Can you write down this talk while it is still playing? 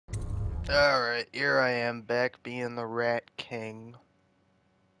Alright, here I am back being the Rat King.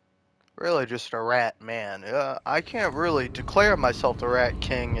 Really just a rat man. I can't really declare myself the Rat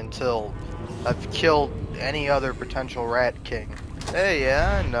King until I've killed any other potential Rat King. Hey,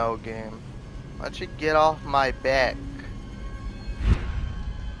 yeah, I know, game. Why don't you get off my back?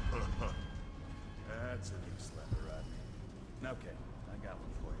 That's a big slapper, Rat. Okay, I got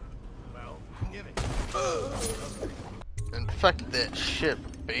one for you. Well, give it. Infect that shit,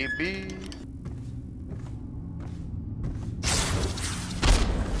 baby.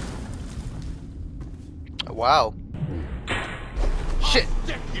 Wow. Shit.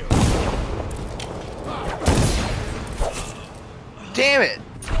 Damn it.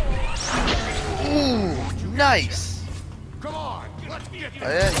 Ooh, nice. Come on, let's get Oh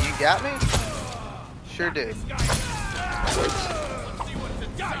yeah, you got me? Sure did.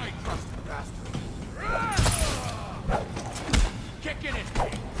 Kicking it.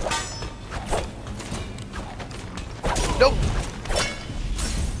 Nope.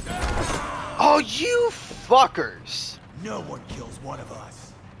 Oh, you fuckers. No one kills one of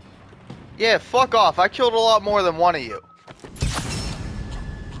us. Yeah, fuck off. I killed a lot more than one of you.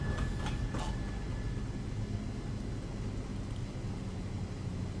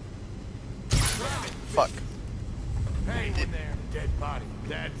 Fuck. Hey, in there, dead body.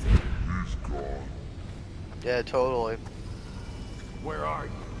 That's it. He's gone. Yeah, totally. Where are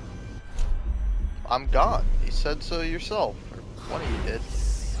you? I'm gone. You said so yourself. Or one of you did.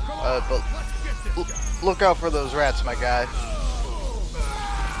 But look out for those rats, my guy.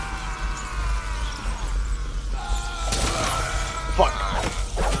 Fuck.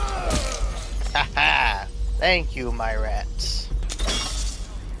 Haha. Thank you, my rats.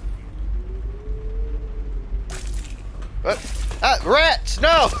 What? Ah, rats!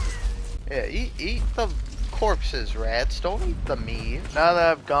 No! Yeah, eat the corpses, rats. Don't eat the meat. Now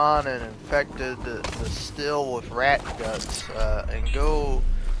that I've gone and infected the still with rat guts, and go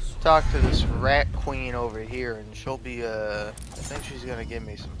talk to this rat queen over here, and she'll be, I think she's gonna give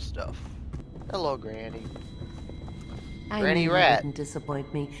me some stuff. Hello, Granny. Granny Rat. Wouldn't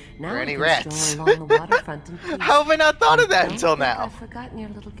disappoint me. Now Granny I can Rats. stroll along the waterfront in peace. How have I not thought of that Don't until think now? I've forgotten your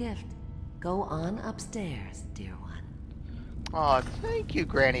little gift. Go on upstairs, dear one. Aw, thank you,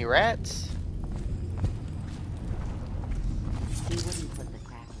 Granny Rats. He wouldn't put the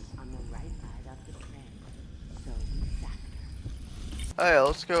crackers on the right side of the tray, so we sacked her. Hey,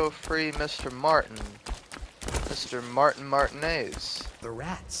 let's go free Mr. Martin. Mr. Martin Martinez. The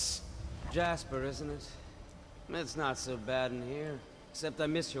rats. Jasper, isn't it? It's not so bad in here. Except I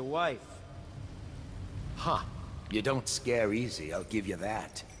miss your wife. Huh. You don't scare easy, I'll give you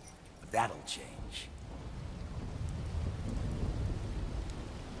that. But that'll change.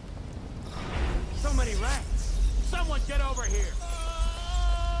 So many rats. Someone get over here.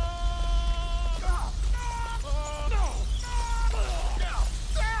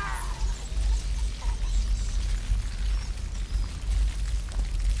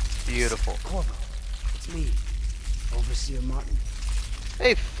 Beautiful. Corvo, it's me, Overseer Martin.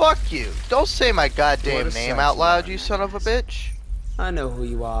 Hey, fuck you. Don't say my goddamn What a name sight out you loud, are, you son of a bitch. I know who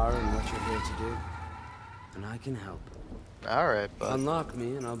you are and what you're here to do. And I can help. Alright, bud. Unlock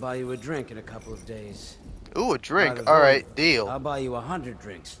me and I'll buy you a drink in a couple of days. Ooh, a drink. By the Alright, way, deal. I'll buy you 100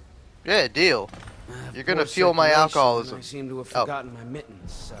 drinks. Yeah, deal. I have You're gonna poor fuel my circulation, alcoholism. and I seem to have Oh. forgotten my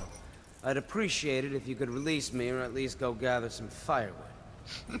mittens, so I'd appreciate it if you could release me or at least go gather some firewood.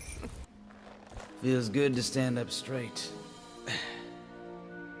 Feels good to stand up straight.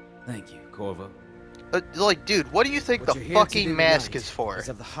 Thank you, Corvo. Like, dude, what do you think What the you're here to fucking do mask tonight is for? is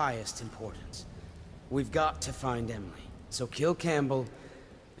of the highest importance. We've got to find Emily. So kill Campbell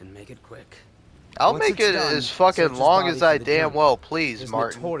and make it quick. I'll Once make it's it done, as fucking search his long body as for I the damn junk. well please, His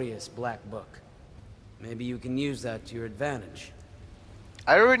Martin. notorious black book. Maybe you can use that to your advantage.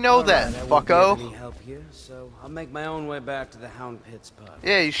 I already know All that, right, I won't be of fucko. any help here, so I'll make my own way back to the Hound Pits pub.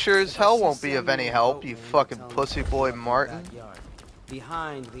 Yeah, you sure as If I hell see won't be of any Samuel help, you Boatman, fucking tell him pussy to boy come up in the Martin. backyard,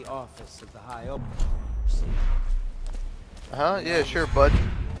 behind the office of the High Oak. Huh? Yeah, sure, bud.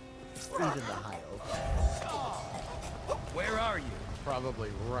 Even the high oak. Where are you? Probably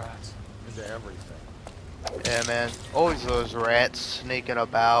rats into everything. Yeah, man. Always those rats sneaking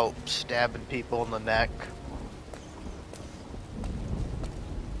about, stabbing people in the neck.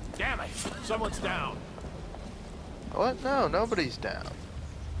 Damn it! Someone's down. What? No, nobody's down.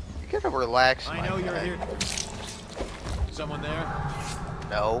 You gotta relax, I my know you're guy. here. Someone there?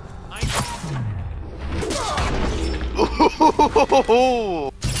 No.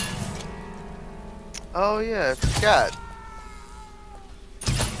 Oh yeah, I forgot.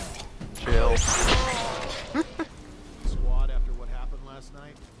 Chill. Squad after what happened last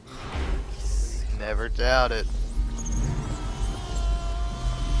night? Never doubt it.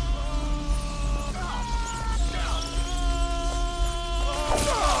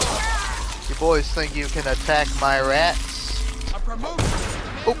 You boys think you can attack my rats?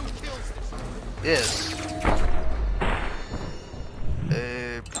 Oh. Yes.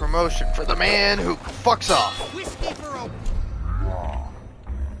 A promotion for the man who fucks off.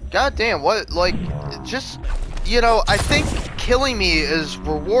 God damn, what, like, just, you know, I think killing me is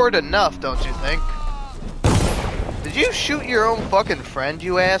reward enough, don't you think? Did you shoot your own fucking friend,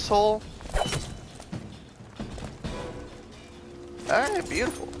 you asshole? Alright,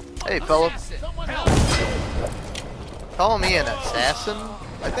 beautiful. Hey, fella. Call me an assassin?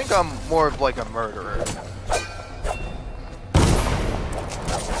 I think I'm more of like a murderer.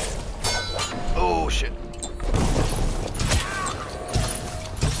 Oh, shit.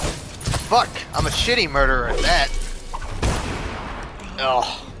 Fuck, I'm a shitty murderer at that.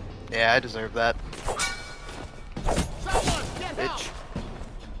 Oh, yeah, I deserve that. Bitch.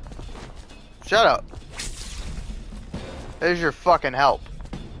 Shut up. There's your fucking help.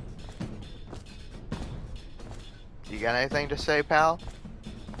 You got anything to say, pal?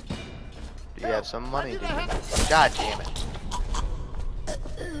 Do you have some money, do you? God damn it.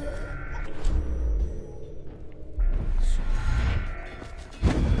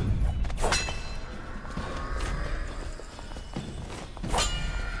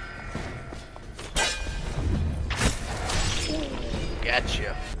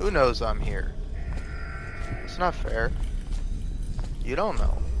 Gotcha. Who knows I'm here? It's not fair. You don't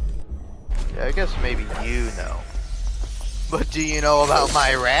know. Yeah, I guess maybe you know. But do you know about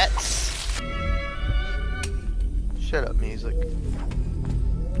my rats? Shut up, music.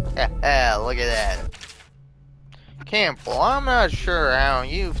 Look at that. Campbell, I'm not sure how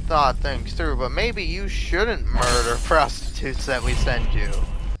you've thought things through, but maybe you shouldn't murder prostitutes that we send you.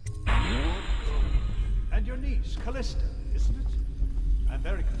 And your niece, Callista, isn't it? I'm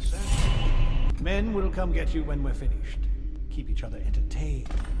very concerned. Men will come get you when we're finished. Keep each other entertained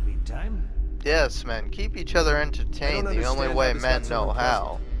in the meantime. Yes, men, keep each other entertained the only way men know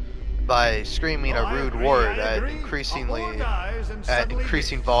how. By screaming a rude word at increasing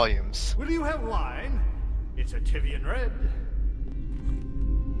volumes. Will you have wine? It's a Tivian red.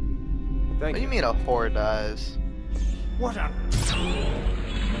 What do you mean a whore dies? What a...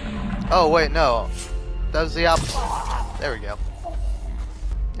 Oh wait, no. That was the opposite. There we go.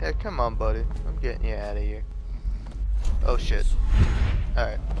 Yeah, come on, buddy. I'm getting you out of here. Oh shit.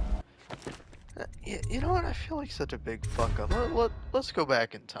 Alright. You know what? I feel like such a big fuck up. Let's go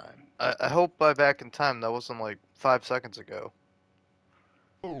back in time. I hope by back in time that wasn't like 5 seconds ago.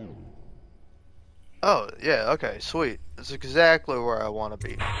 Oh, yeah, okay, sweet. That's exactly where I want to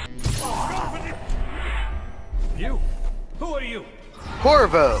be. You? Who are you?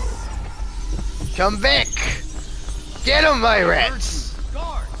 Corvo! Come back! Get 'em, my rats!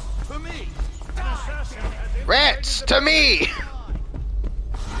 Guards, for me. Rats, to me!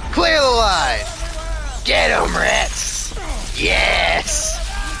 Clear the line! Get 'em, rats! Yes!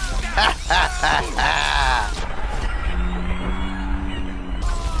 Ha ha ha ha!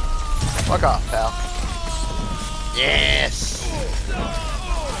 Fuck off, pal. Yes!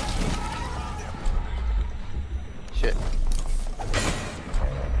 Shit.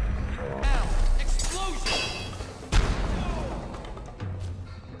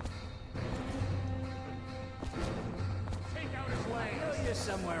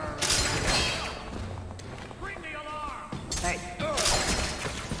 Somewhere around. Bring the alarm! Hey.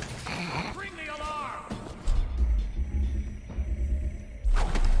 Bring the alarm!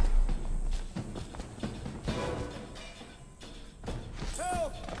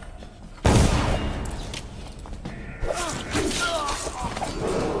 Help!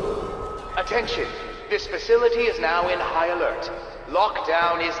 Attention! This facility is now in high alert.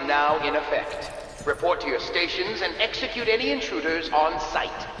 Lockdown is now in effect. Report to your stations and execute any intruders on sight.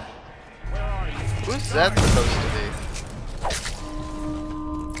 Who's that supposed to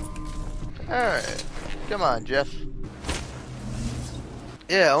be? Alright. Come on, Jeff.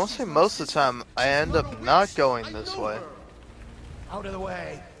 Yeah, I want to say most of the time I end up not going this way. Out of the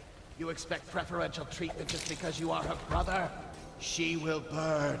way. You expect preferential treatment just because you are her brother? She will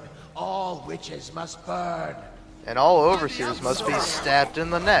burn. All witches must burn. And all overseers must be stabbed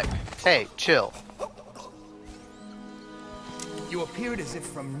in the neck. Hey, chill. You appeared as if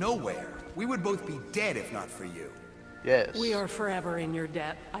from nowhere. We would both be dead if not for you. Yes. We are forever in your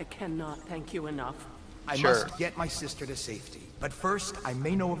debt. I cannot thank you enough. I must get my sister to safety. But first, I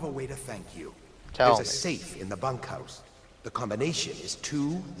may know of a way to thank you. Tell There's a safe in the bunkhouse. The combination is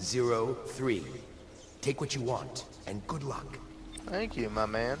 203. Take what you want, and good luck. Thank you, my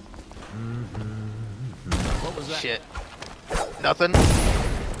man. What was that? Shit. Nothing.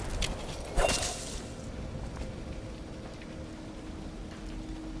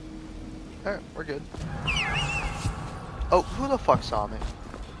 Alright, we're good. Oh, who the fuck saw me?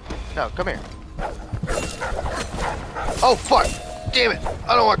 No, come here. Oh, fuck! Damn it!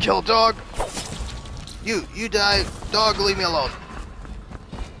 I don't want to kill a dog! You die. Dog, leave me alone.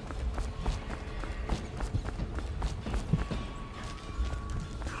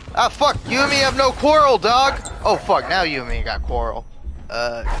 Ah, fuck! You and me have no quarrel, dog! Oh, fuck, now you and me got quarrel.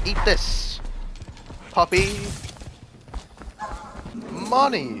 Eat this. Puppy.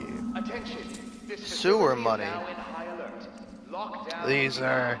 Money. Attention. Sewer money. These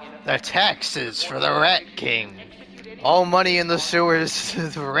are the taxes for the Rat King. All money in the sewers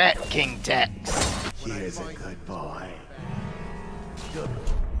is the Rat King tax. Here's a good boy.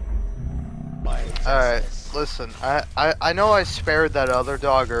 Alright, listen, I know I spared that other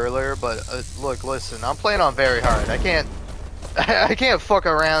dog earlier, but look, listen, I'm playing on very hard. I can't fuck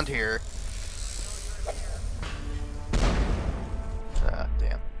around here. Ah,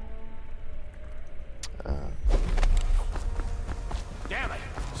 damn. Damn it!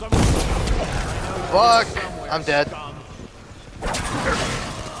 Fuck! I'm dead.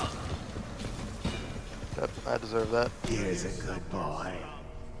 Yep, I deserve that. Here's a good boy.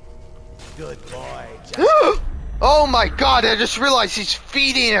 Good boy. Oh my god, I just realized he's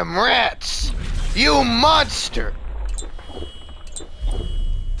feeding him rats! You monster!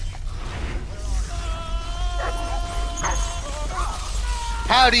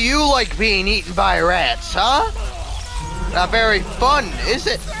 How do you like being eaten by rats, huh? Not very fun, is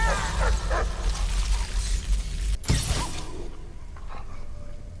it?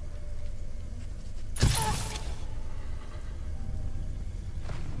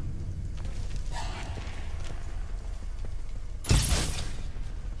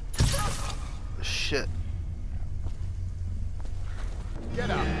 Shit. Get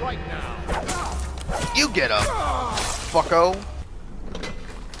up right now. You get up, fucko.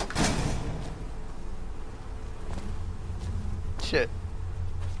 Shit.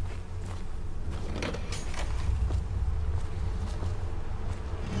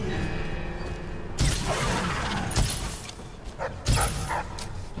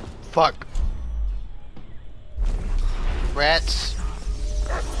 Fuck. Rats.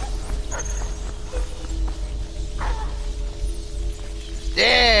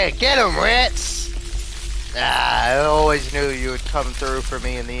 Yeah, get 'em, rats! Ah, I always knew you would come through for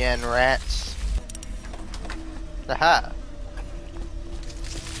me in the end, rats. Aha.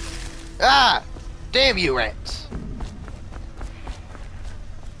 Ah! Damn you, rats!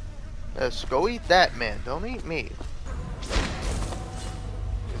 Let's go eat that man, don't eat me.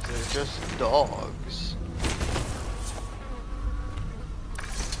 'Cause they're just dogs.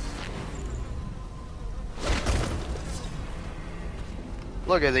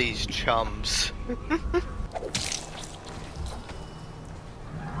 Look at these chums.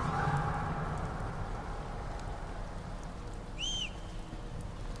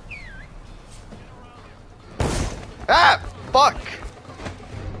 Ah! Fuck!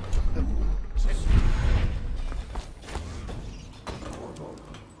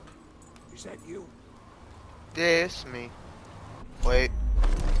 Is that you? Yeah, it's me. Wait.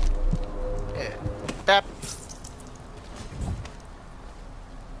 Yeah. Tap.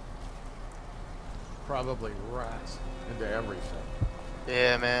 Probably rats into everything.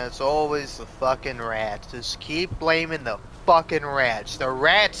 Yeah, man, it's always the fucking rats. Just keep blaming the fucking rats. The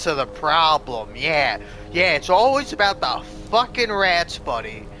rats are the problem. Yeah, it's always about the fucking rats,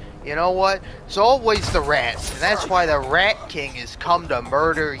 buddy. You know what? It's always the rats. And that's why the Rat King has come to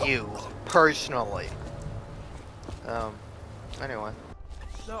murder you, personally. Anyway.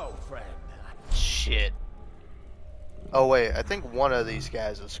 So, friend. Shit. Oh, wait, I think one of these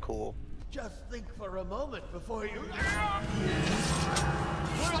guys is cool. Just think for a moment before you...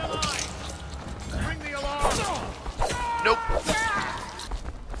 Clear the line! Bring the alarm! Nope.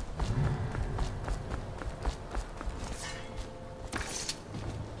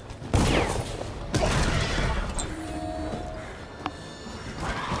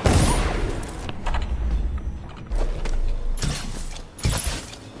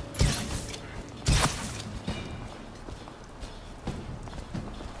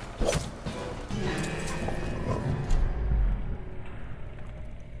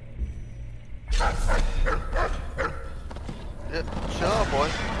 Yep, chill out, boy.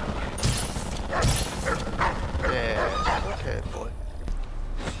 Yeah, okay, boy.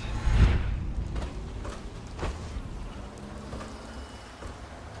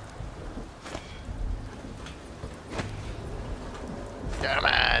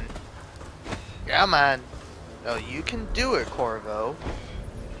 Come on. No, you can do it, Corvo.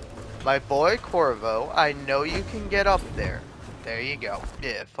 My boy Corvo, I know you can get up there. There you go.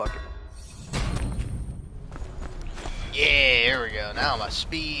 Yeah, fuck it. Yeah, here we go. Now I'm a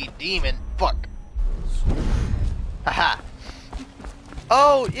speed demon. Fuck. Haha.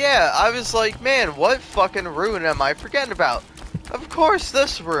 Oh, yeah, I was like, man, what fucking rune am I forgetting about? Of course,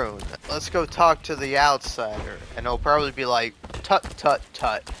 this rune. Let's go talk to the outsider. And he'll probably be like, tut, tut,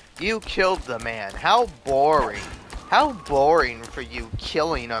 tut. You killed the man. How boring. How boring for you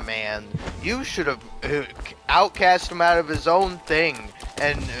killing a man. You should have outcast him out of his own thing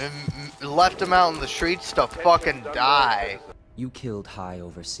and left him out in the streets to fucking die. You killed High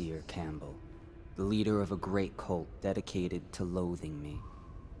Overseer Campbell, the leader of a great cult dedicated to loathing me.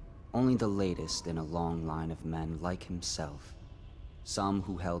 Only the latest in a long line of men like himself. Some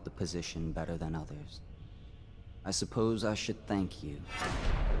who held the position better than others. I suppose I should thank you.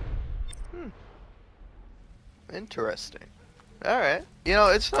 Interesting. Alright. You know,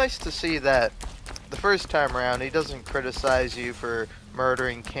 it's nice to see that the first time around he doesn't criticize you for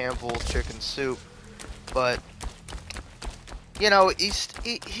murdering Campbell's chicken soup, but you know, he's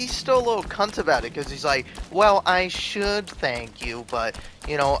still a little cunt about it, because he's like, well, I should thank you, but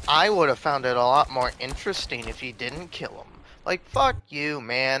you know, I would have found it a lot more interesting if you didn't kill him. Like, fuck you,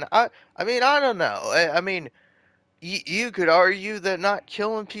 man. I mean, I don't know. I mean, you could argue that not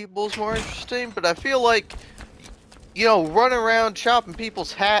killing people is more interesting, but I feel like, you know, running around chopping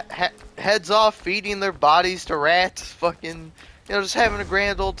people's heads off, feeding their bodies to rats, fucking, you know, just having a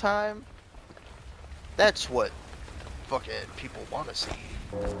grand old time. That's what fucking people want to see.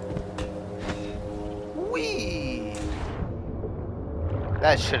 Whee!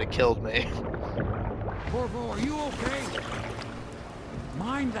 That should have killed me. Corvo, are you okay?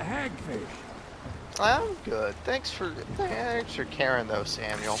 Mind the hagfish. I'm good. Thanks for caring, though,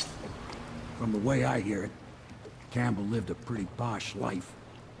 Samuel. From the way I hear it, Campbell lived a pretty posh life.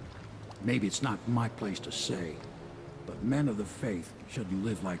 Maybe it's not my place to say, but men of the faith shouldn't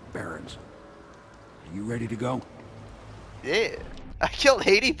live like barons. Are you ready to go? Yeah. I killed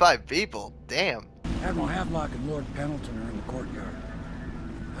 85 people. Damn. Admiral Havelock and Lord Pendleton are in the courtyard.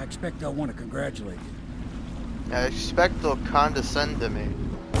 I expect they'll want to congratulate you. I expect they'll condescend to me.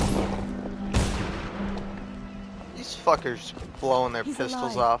 These fuckers blowing their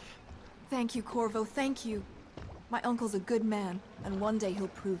pistols off. Thank you, Corvo, thank you. My uncle's a good man, and one day he'll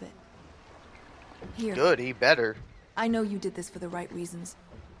prove it. Here. Good, he better. I know you did this for the right reasons,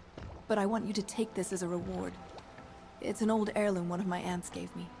 but I want you to take this as a reward. It's an old heirloom one of my aunts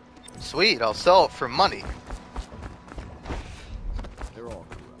gave me. Sweet, I'll sell it for money. They're all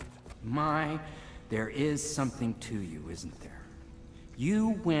corrupt. My, there is something to you, isn't there?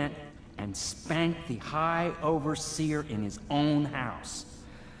 You went and spanked the High Overseer in his own house.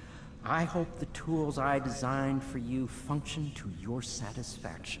 I hope the tools I designed for you function to your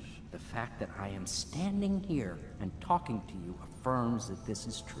satisfaction. The fact that I am standing here and talking to you affirms that this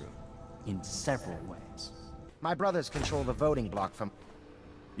is true, in several ways. My brothers control the voting block from...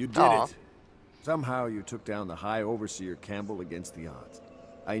 You did it. Somehow you took down the High Overseer Campbell against the odds.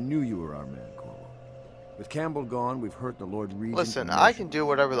 I knew you were our man, Corvo. With Campbell gone, we've hurt the Lord Regent. Listen, I can do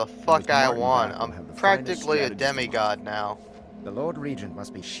whatever the fuck I want. I'm practically a demigod now. The Lord Regent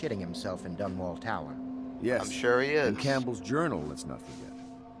must be shitting himself in Dunwall Tower. Yes. I'm sure he is. And Campbell's journal, let's not forget.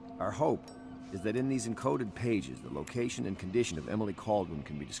 Our hope is that in these encoded pages, the location and condition of Emily Caldwin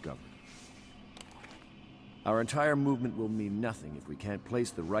can be discovered. Our entire movement will mean nothing if we can't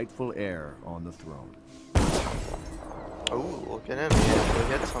place the rightful heir on the throne. Oh, look at him. He actually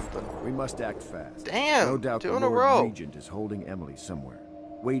hit something. We must act fast. Damn, no doubt two the in a Lord row. Regent is holding Emily somewhere,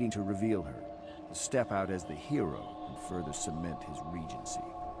 waiting to reveal her, to step out as the hero and further cement his regency.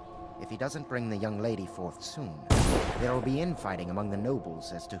 If he doesn't bring the young lady forth soon, there will be infighting among the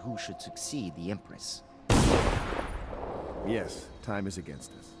nobles as to who should succeed the Empress. Yes, time is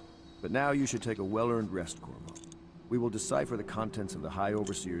against us. But now you should take a well-earned rest, Corvo. We will decipher the contents of the High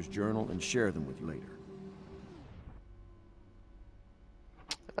Overseer's journal and share them with you later.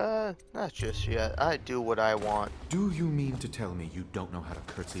 Not just yet. I do what I want. Do you mean to tell me you don't know how to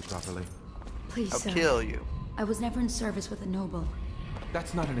curtsy properly? Please, I'll sir. kill you. I was never in service with a noble.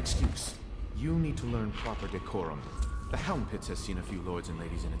 That's not an excuse. You need to learn proper decorum. The Helm Pits has seen a few lords and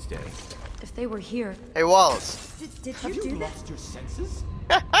ladies in its day. If they were here... Hey, Wallace. Did Have you do you that? lost your senses?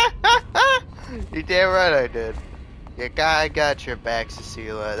 You damn right I did. Yeah, I got your back,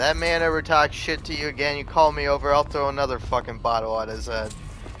 Cecilia. That man ever talks shit to you again, you call me over, I'll throw another fucking bottle at his head.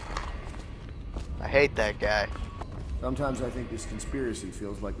 I hate that guy. Sometimes I think this conspiracy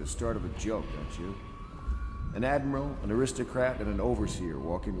feels like the start of a joke, don't you? An admiral, an aristocrat, and an overseer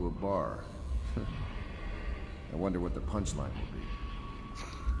walk into a bar. I wonder what the punchline will be.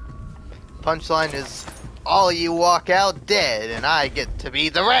 Punchline is, all you walk out dead, and I get to be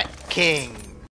the Rat King.